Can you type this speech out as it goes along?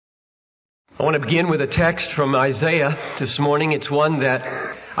I want to begin with a text from Isaiah this morning. It's one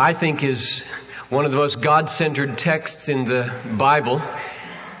that I think is one of the most God-centered texts in the Bible.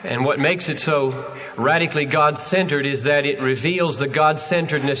 And what makes it so radically God-centered is that it reveals the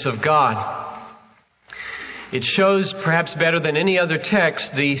God-centeredness of God. It shows, perhaps better than any other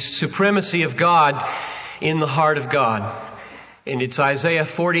text, the supremacy of God in the heart of God. And it's Isaiah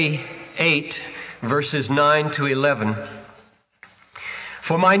 48, verses 9 to 11.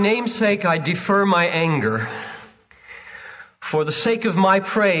 For my name's sake I defer my anger. For the sake of my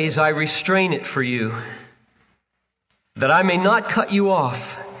praise I restrain it for you, that I may not cut you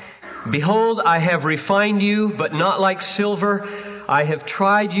off. Behold, I have refined you, but not like silver. I have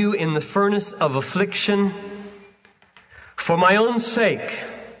tried you in the furnace of affliction. For my own sake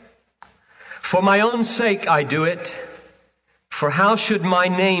I do it. For how should my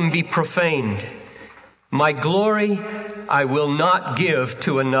name be profaned? My glory I will not give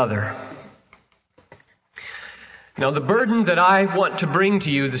to another. Now, the burden that I want to bring to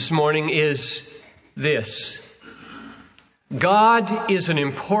you this morning is this. God is an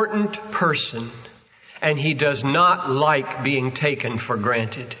important person, and He does not like being taken for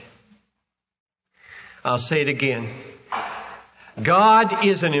granted. I'll say it again. God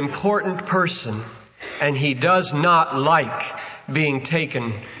is an important person, and He does not like being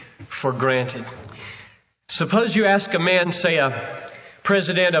taken for granted. Suppose you ask a man, say a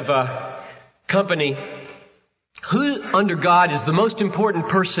president of a company, who under God is the most important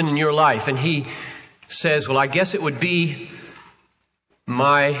person in your life? And he says, well, I guess it would be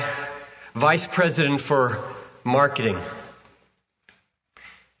my vice president for marketing.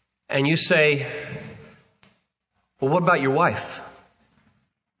 And you say, well, what about your wife?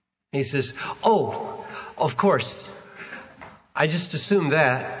 And he says, oh, of course. I just assumed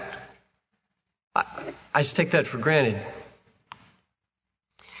that. I just take that for granted.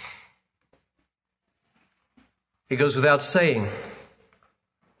 It goes without saying.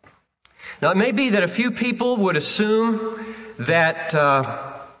 Now, it may be that a few people would assume that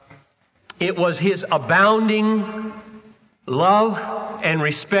it was his abounding love and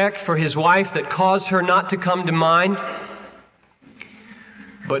respect for his wife that caused her not to come to mind.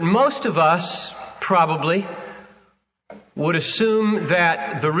 But most of us probably would assume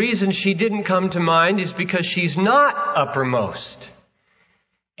that the reason she didn't come to mind is because she's not uppermost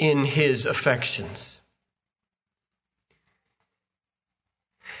in his affections.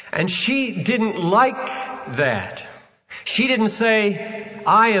 And she didn't like that. She didn't say,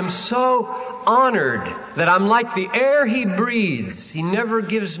 I am so honored that I'm like the air he breathes. He never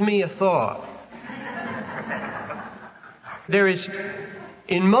gives me a thought. There is,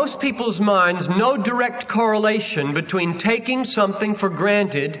 in most people's minds, no direct correlation between taking something for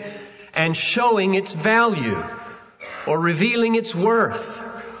granted and showing its value, or revealing its worth,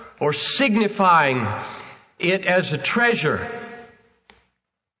 or signifying it as a treasure.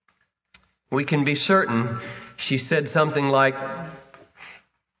 We can be certain she said something like,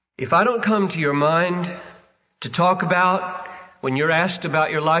 if I don't come to your mind to talk about when you're asked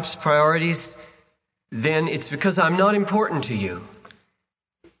about your life's priorities, then it's because I'm not important to you.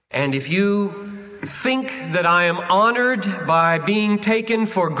 And if you think that I am honored by being taken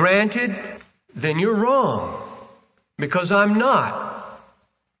for granted, then you're wrong, because I'm not.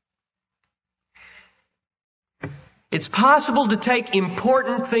 It's possible to take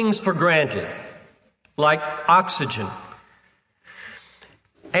important things for granted, like oxygen.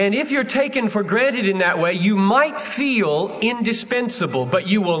 And if you're taken for granted in that way, you might feel indispensable, but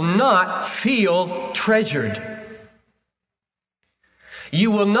you will not feel treasured.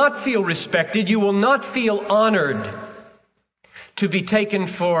 You will not feel respected. You will not feel honored to be taken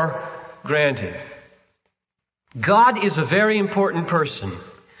for granted. God is a very important person,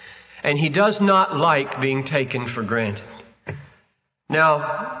 and He does not like being taken for granted.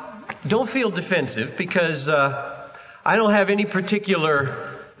 Now, don't feel defensive, because I don't have any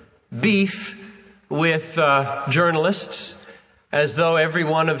particular beef with journalists, as though every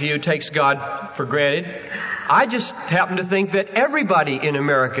one of you takes God for granted. I just happen to think that everybody in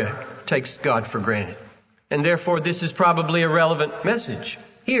America takes God for granted. And therefore, this is probably a relevant message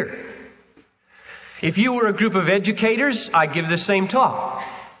here. If you were a group of educators, I'd give the same talk.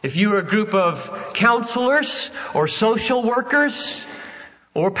 If you were a group of counselors or social workers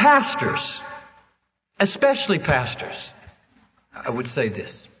or pastors, especially pastors, I would say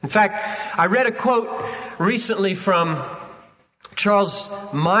this. In fact, I read a quote recently from Charles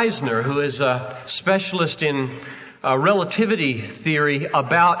Meisner, who is a specialist in relativity theory,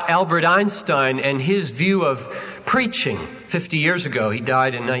 about Albert Einstein and his view of preaching 50 years ago. He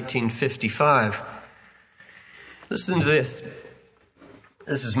died in 1955. Listen to this.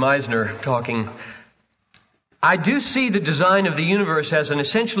 This is Meisner talking. I do see the design of the universe as an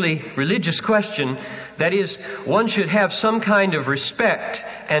essentially religious question. That is, one should have some kind of respect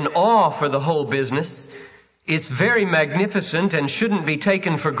and awe for the whole business. It's very magnificent and shouldn't be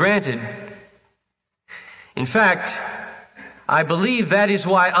taken for granted. In fact, I believe that is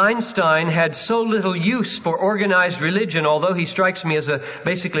why Einstein had so little use for organized religion, although he strikes me as a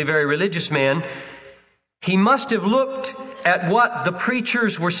basically very religious man. He must have looked at what the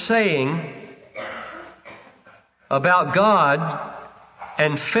preachers were saying about God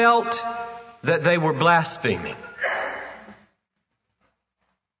and felt that they were blaspheming.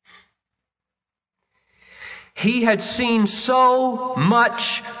 He had seen so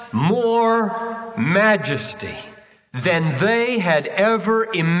much more majesty than they had ever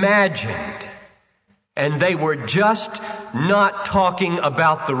imagined, and they were just not talking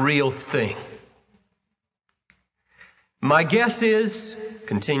about the real thing. My guess is,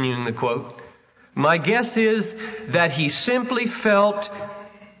 continuing the quote, my guess is that he simply felt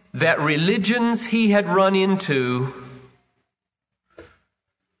that religions he had run into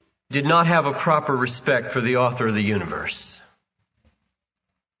did not have a proper respect for the author of the universe.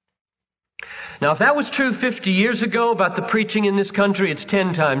 Now, if that was true 50 years ago about the preaching in this country, it's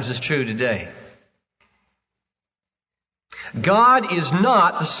 10 times as true today. God is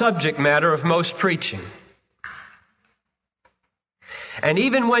not the subject matter of most preaching. And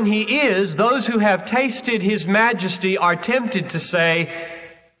even when He is, those who have tasted His majesty are tempted to say,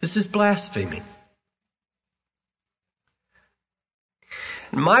 this is blasphemy.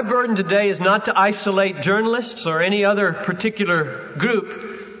 My burden today is not to isolate journalists or any other particular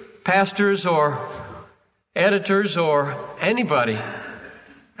group, pastors or editors or anybody,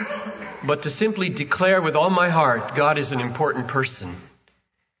 but to simply declare with all my heart, God is an important person,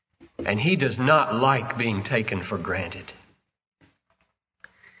 and He does not like being taken for granted.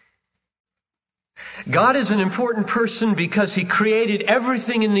 God is an important person because He created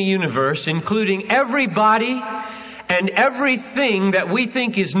everything in the universe, including everybody and everything that we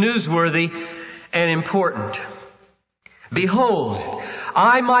think is newsworthy and important. Behold,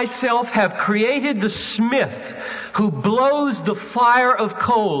 I myself have created the smith who blows the fire of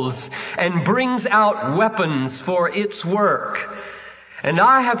coals and brings out weapons for its work. And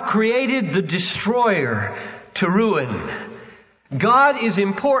I have created the destroyer to ruin. God is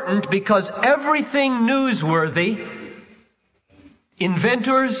important because everything newsworthy,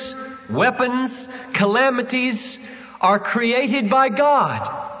 inventors, weapons, calamities, are created by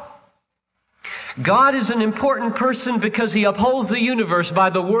God. God is an important person because He upholds the universe by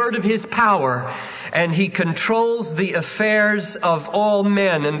the word of His power, and He controls the affairs of all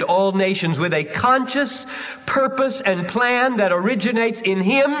men and all nations with a conscious purpose and plan that originates in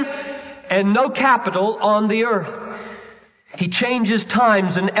Him and no capital on the earth. He changes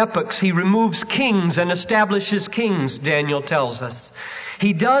times and epochs. He removes kings and establishes kings, Daniel tells us.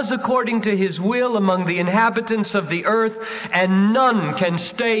 He does according to His will among the inhabitants of the earth, and none can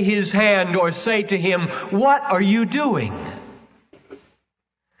stay His hand or say to Him, what are you doing?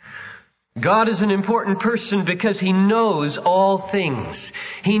 God is an important person because He knows all things.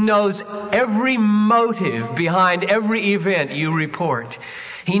 He knows every motive behind every event you report.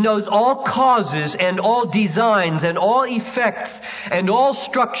 He knows all causes and all designs and all effects and all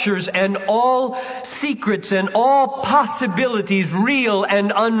structures and all secrets and all possibilities, real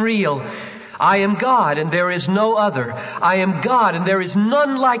and unreal. I am God and there is no other. I am God and there is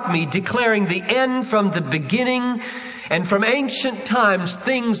none like me, declaring the end from the beginning and from ancient times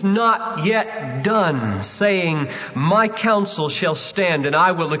things not yet done, saying, my counsel shall stand and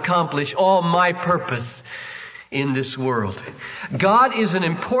I will accomplish all my purpose in this world. God is an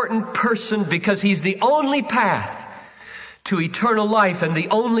important person because He's the only path to eternal life and the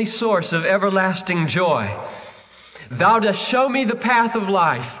only source of everlasting joy. Thou dost show me the path of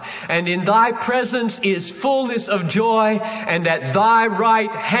life, and in Thy presence is fullness of joy, and at Thy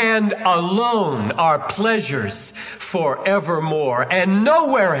right hand alone are pleasures forevermore, and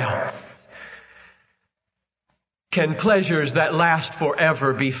nowhere else can pleasures that last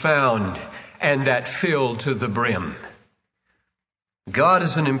forever be found and that fill to the brim. God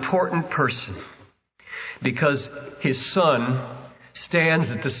is an important person because His Son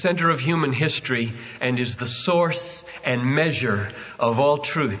stands at the center of human history and is the source and measure of all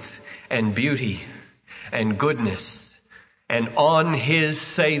truth and beauty and goodness. And on His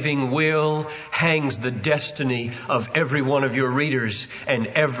saving will hangs the destiny of every one of your readers and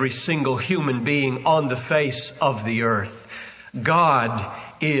every single human being on the face of the earth. God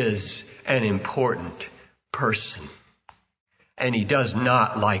is an important person, and He does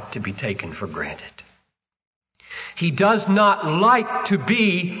not like to be taken for granted. He does not like to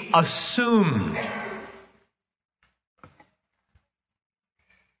be assumed.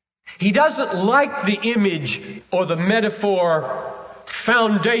 He doesn't like the image or the metaphor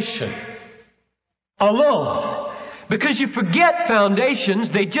foundation alone. Because you forget foundations,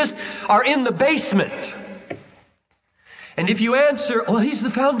 they just are in the basement. And if you answer, well, He's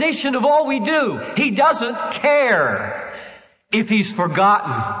the foundation of all we do, He doesn't care if He's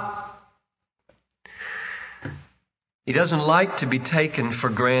forgotten. He doesn't like to be taken for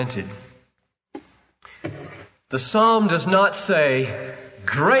granted. The psalm does not say,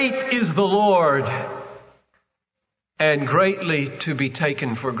 "Great is the Lord," and greatly to be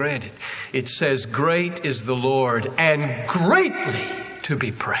taken for granted. It says, "Great is the Lord, and greatly to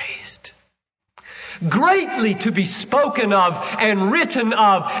be praised." Greatly to be spoken of and written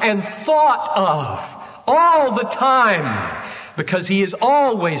of and thought of all the time, because He is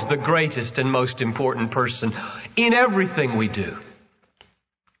always the greatest and most important person in everything we do.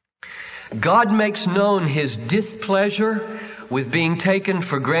 God makes known His displeasure with being taken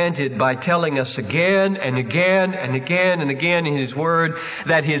for granted by telling us again and again and again and again in His Word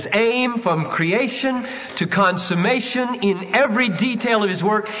that His aim from creation to consummation in every detail of His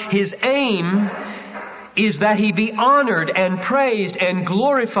work, His aim is that He be honored and praised and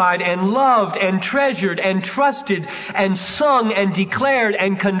glorified and loved and treasured and trusted and sung and declared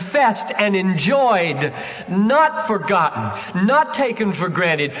and confessed and enjoyed, not forgotten, not taken for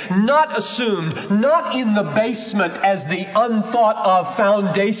granted, not assumed, not in the basement as the unthought of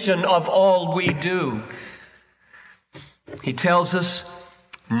foundation of all we do. He tells us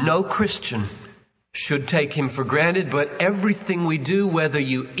no Christian should take Him for granted, but everything we do, whether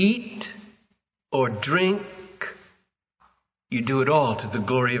you eat or drink, you do it all to the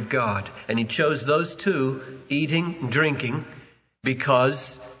glory of God. And He chose those two, eating and drinking,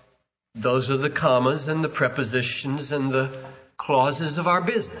 because those are the commas and the prepositions and the clauses of our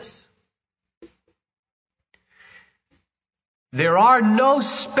business. There are no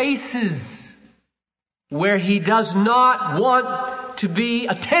spaces where He does not want to be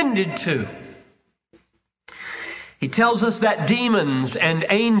attended to. He tells us that demons and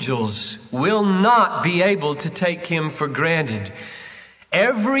angels will not be able to take Him for granted.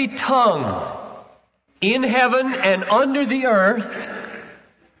 Every tongue in heaven and under the earth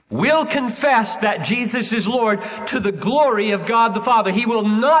will confess that Jesus is Lord to the glory of God the Father. He will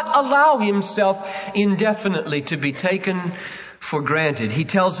not allow Himself indefinitely to be taken for granted. He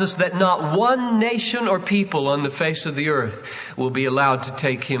tells us that not one nation or people on the face of the earth will be allowed to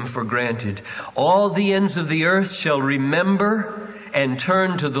take Him for granted. All the ends of the earth shall remember and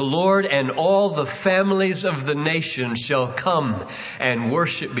turn to the Lord, and all the families of the nations shall come and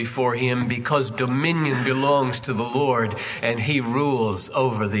worship before Him, because dominion belongs to the Lord and He rules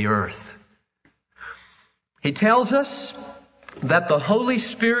over the earth. He tells us that the Holy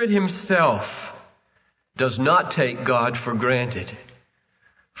Spirit Himself does not take God for granted.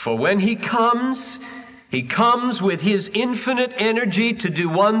 For when He comes with His infinite energy to do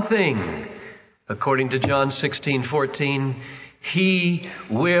one thing. According to John 16:14, He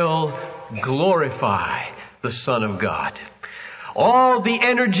will glorify the Son of God. All the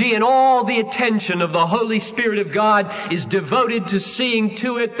energy and all the attention of the Holy Spirit of God is devoted to seeing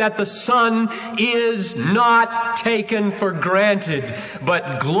to it that the Son is not taken for granted,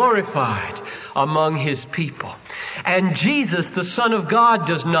 but glorified among His people. And Jesus, the Son of God,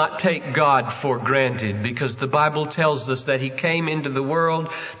 does not take God for granted, because the Bible tells us that He came into the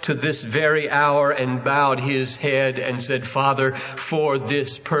world to this very hour and bowed His head and said, "Father, for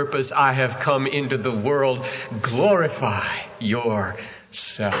this purpose I have come into the world. Glorify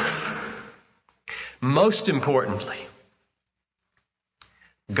yourself." Most importantly,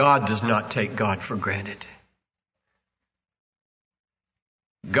 God does not take God for granted.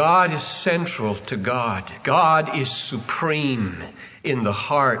 God is central to God. God is supreme in the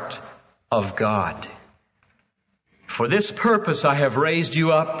heart of God. "For this purpose I have raised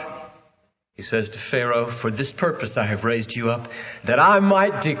you up," He says to Pharaoh, "for this purpose I have raised you up, that I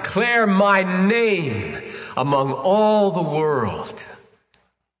might declare my name among all the world."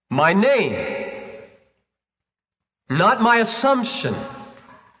 My name, not my assumption.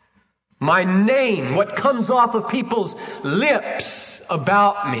 My name, what comes off of people's lips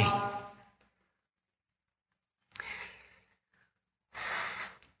about me.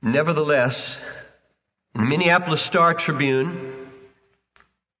 Nevertheless, in the Minneapolis Star-Tribune,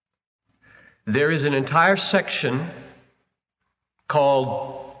 there is an entire section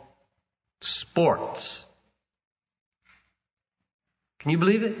called sports. Can you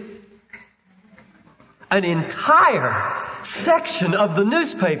believe it? An entire section of the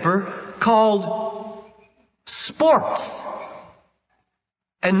newspaper called sports,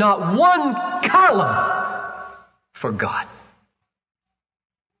 and not one column for God.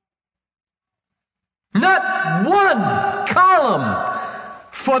 Not one column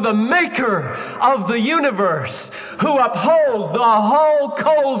for the maker of the universe, who upholds the whole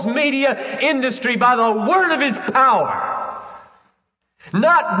Coles media industry by the word of His power.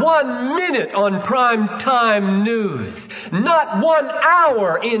 Not 1 minute on prime time news. Not 1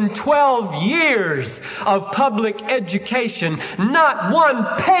 hour in 12 years of public education. Not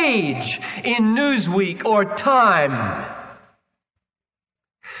 1 page in Newsweek or Time.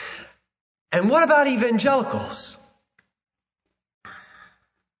 And what about evangelicals?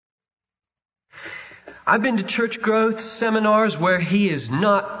 I've been to church growth seminars where he is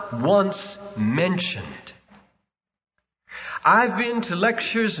not once mentioned. I've been to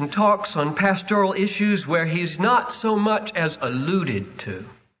lectures and talks on pastoral issues where he's not so much as alluded to.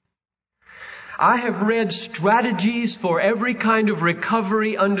 I have read strategies for every kind of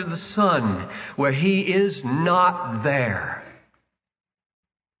recovery under the sun where he is not there.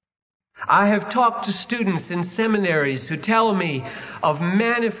 I have talked to students in seminaries who tell me of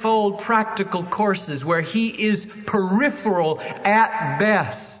manifold practical courses where he is peripheral at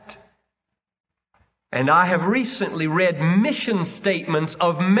best. And I have recently read mission statements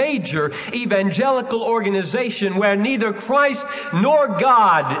of major evangelical organization where neither Christ nor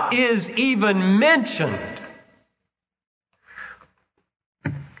God is even mentioned.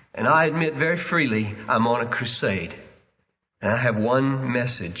 And I admit very freely, I'm on a crusade. And I have one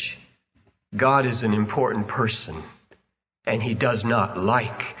message. God is an important person, and He does not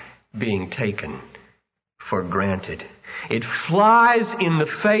like being taken for granted. It flies in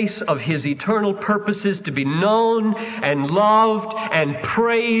the face of His eternal purposes to be known and loved and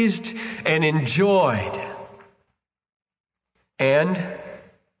praised and enjoyed. And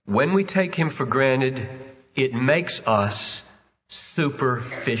when we take Him for granted, it makes us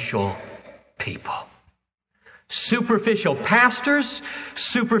superficial people. Superficial pastors,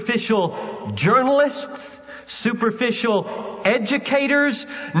 superficial journalists, superficial educators,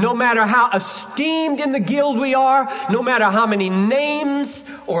 no matter how esteemed in the guild we are, no matter how many names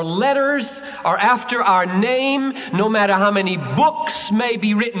or letters are after our name, no matter how many books may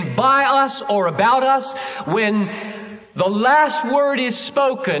be written by us or about us, when the last word is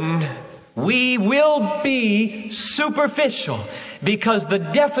spoken, we will be superficial. Because the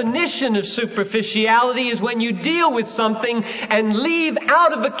definition of superficiality is when you deal with something and leave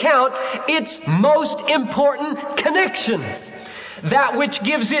out of account its most important connections. That which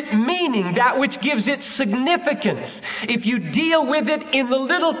gives it meaning, that which gives it significance. If you deal with it in the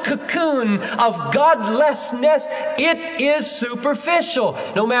little cocoon of godlessness, it is superficial,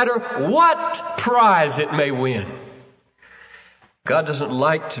 no matter what prize it may win. God doesn't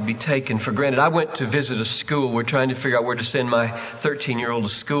like to be taken for granted. I went to visit a school. We're trying to figure out where to send my 13-year-old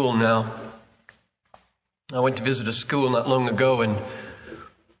to school now. I went to visit a school not long ago, and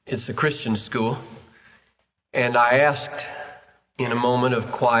it's a Christian school. And I asked in a moment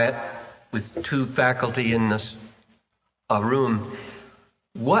of quiet with 2 faculty in this room,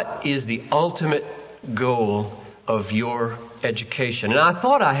 what is the ultimate goal of your education? And I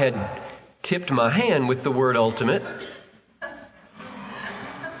thought I had tipped my hand with the word ultimate.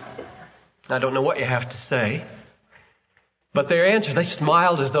 I don't know what you have to say. But their answer, they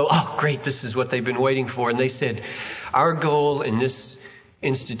smiled as though, oh, great, this is what they've been waiting for. And they said, our goal in this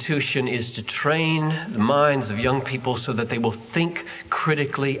institution is to train the minds of young people so that they will think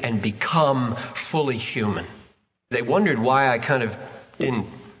critically and become fully human. They wondered why I kind of didn't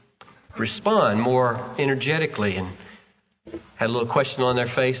respond more energetically and had a little question on their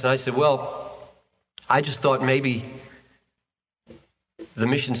face. And I said, well, I just thought maybe the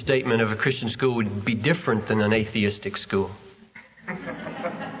mission statement of a Christian school would be different than an atheistic school.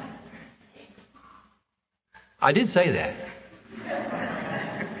 I did say that.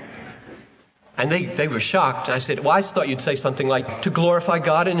 And they were shocked. I said, well, I thought you'd say something like, to glorify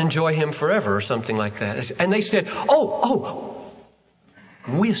God and enjoy Him forever, or something like that. And they said, oh,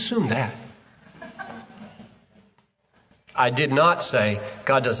 we assume that. I did not say,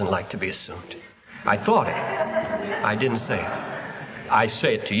 God doesn't like to be assumed. I thought it. I didn't say it. I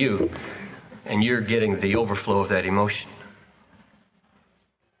say it to you, and you're getting the overflow of that emotion.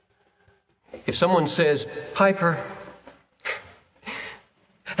 If someone says, Piper,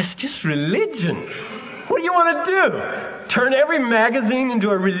 it's just religion. What do you want to do? Turn every magazine into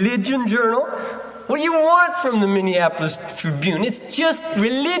a religion journal? What do you want from the Minneapolis Tribune? It's just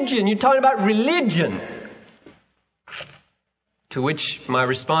religion. You're talking about religion. To which my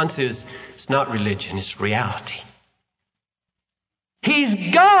response is, it's not religion, it's reality. He's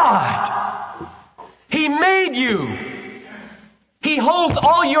God. He made you. He holds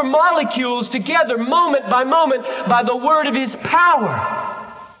all your molecules together moment by the word of His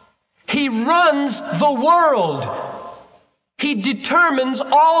power. He runs the world. He determines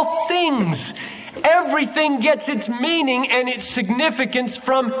all things. Everything gets its meaning and its significance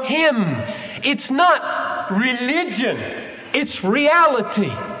from Him. It's not religion. It's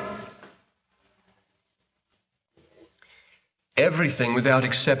reality. Everything without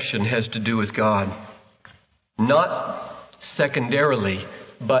exception has to do with God. Not secondarily,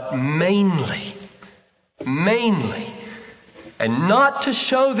 but mainly. Mainly. And not to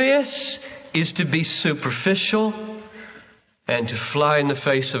show this is to be superficial, and to fly in the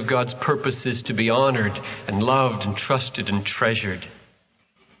face of God's purposes, to be honored and loved and trusted and treasured.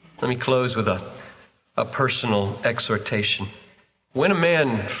 Let me close with a personal exhortation. When a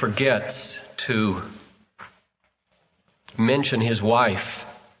man forgets to mention his wife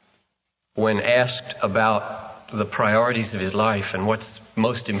when asked about the priorities of his life and what's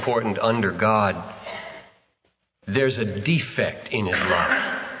most important under God, there's a defect in his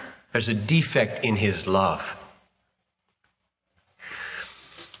love. There's a defect in his love.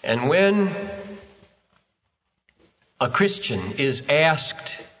 And when a Christian is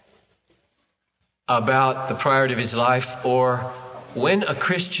asked about the priority of his life, or when a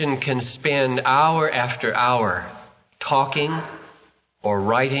Christian can spend hour after hour talking or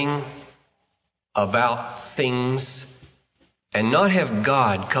writing about things and not have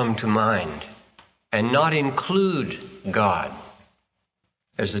God come to mind and not include God,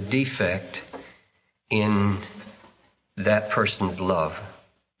 there's a defect in that person's love.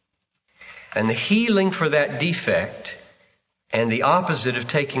 And the healing for that defect and the opposite of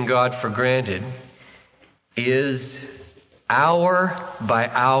taking God for granted is hour by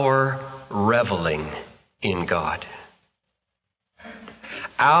hour reveling in God.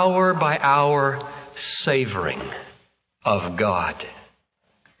 Hour by hour savoring of God.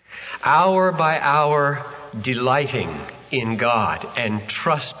 Hour by hour delighting in God and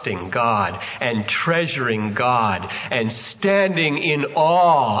trusting God and treasuring God and standing in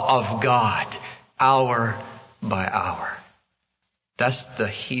awe of God hour by hour. That's the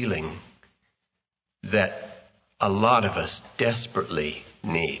healing that a lot of us desperately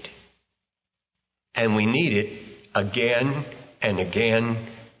need. And we need it again and again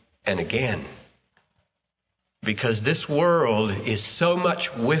and again. Because this world is so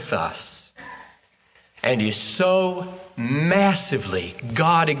much with us and is so massively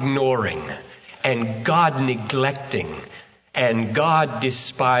God ignoring and God neglecting and God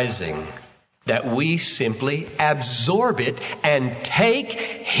despising that we simply absorb it and take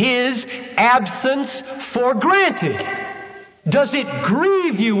His absence for granted. Does it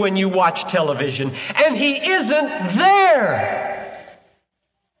grieve you when you watch television and He isn't there?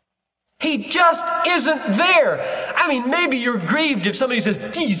 He just isn't there. I mean, maybe you're grieved if somebody says,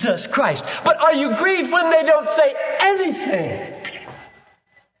 Jesus Christ. But are you grieved when they don't say anything?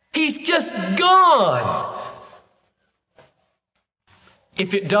 He's just gone.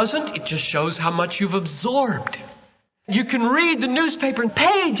 If it doesn't, it just shows how much you've absorbed. You can read the newspaper and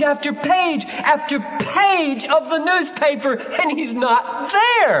page after page after page of the newspaper and He's not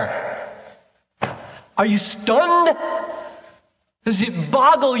there. Are you stunned? Does it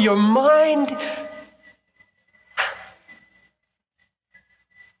boggle your mind?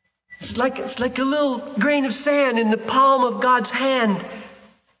 It's like a little grain of sand in the palm of God's hand.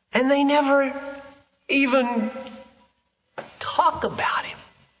 And they never even talk about Him.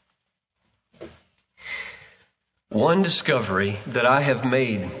 One discovery that I have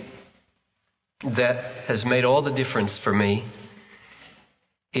made that has made all the difference for me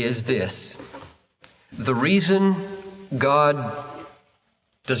is this. The reason God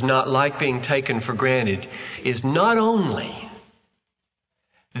does not like being taken for granted is not only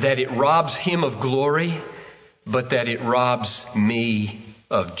that it robs Him of glory, but that it robs me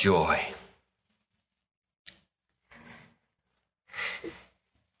of joy.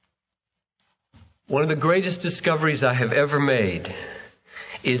 One of the greatest discoveries I have ever made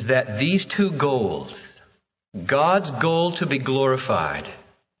is that these two goals, God's goal to be glorified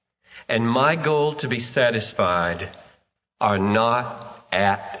and my goal to be satisfied, are not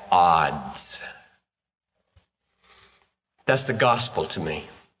at odds. That's the gospel to me.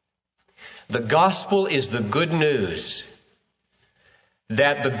 The gospel is the good news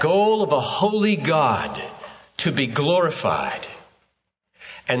that the goal of a holy God to be glorified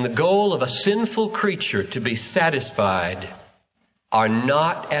and the goal of a sinful creature to be satisfied are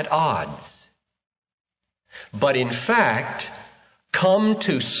not at odds, but in fact come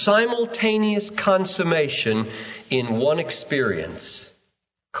to simultaneous consummation in one experience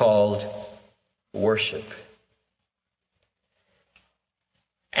called worship.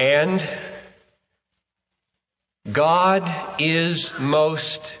 And God is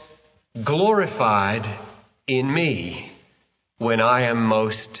most glorified in me when I am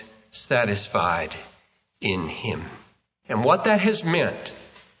most satisfied in Him. And what that has meant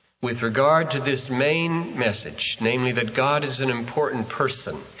with regard to this main message, namely that God is an important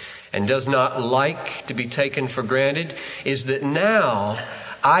person and does not like to be taken for granted, is that now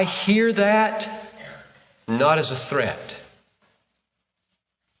I hear that not as a threat.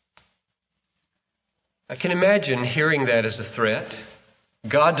 I can imagine hearing that as a threat.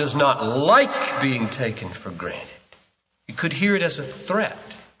 God does not like being taken for granted. You could hear it as a threat.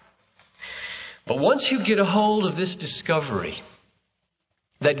 But once you get a hold of this discovery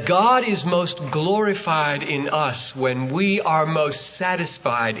that God is most glorified in us when we are most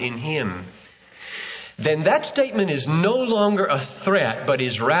satisfied in Him, then that statement is no longer a threat, but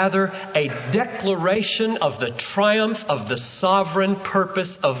is rather a declaration of the triumph of the sovereign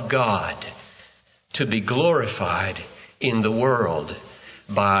purpose of God to be glorified in the world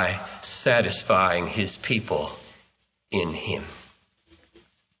by satisfying His people in Him.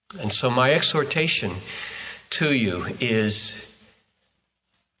 And so my exhortation to you is,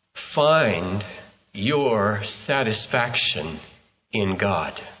 find your satisfaction in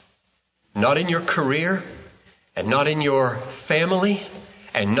God. Not in your career, and not in your family,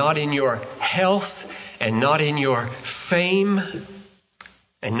 and not in your health, and not in your fame,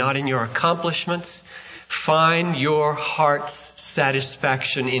 and not in your accomplishments. Find your heart's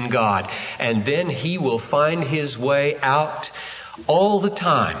satisfaction in God. And then He will find His way out all the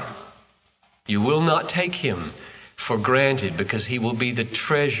time. You will not take Him for granted, because He will be the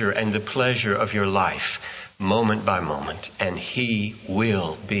treasure and the pleasure of your life, moment by moment, and He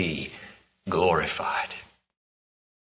will be glorified.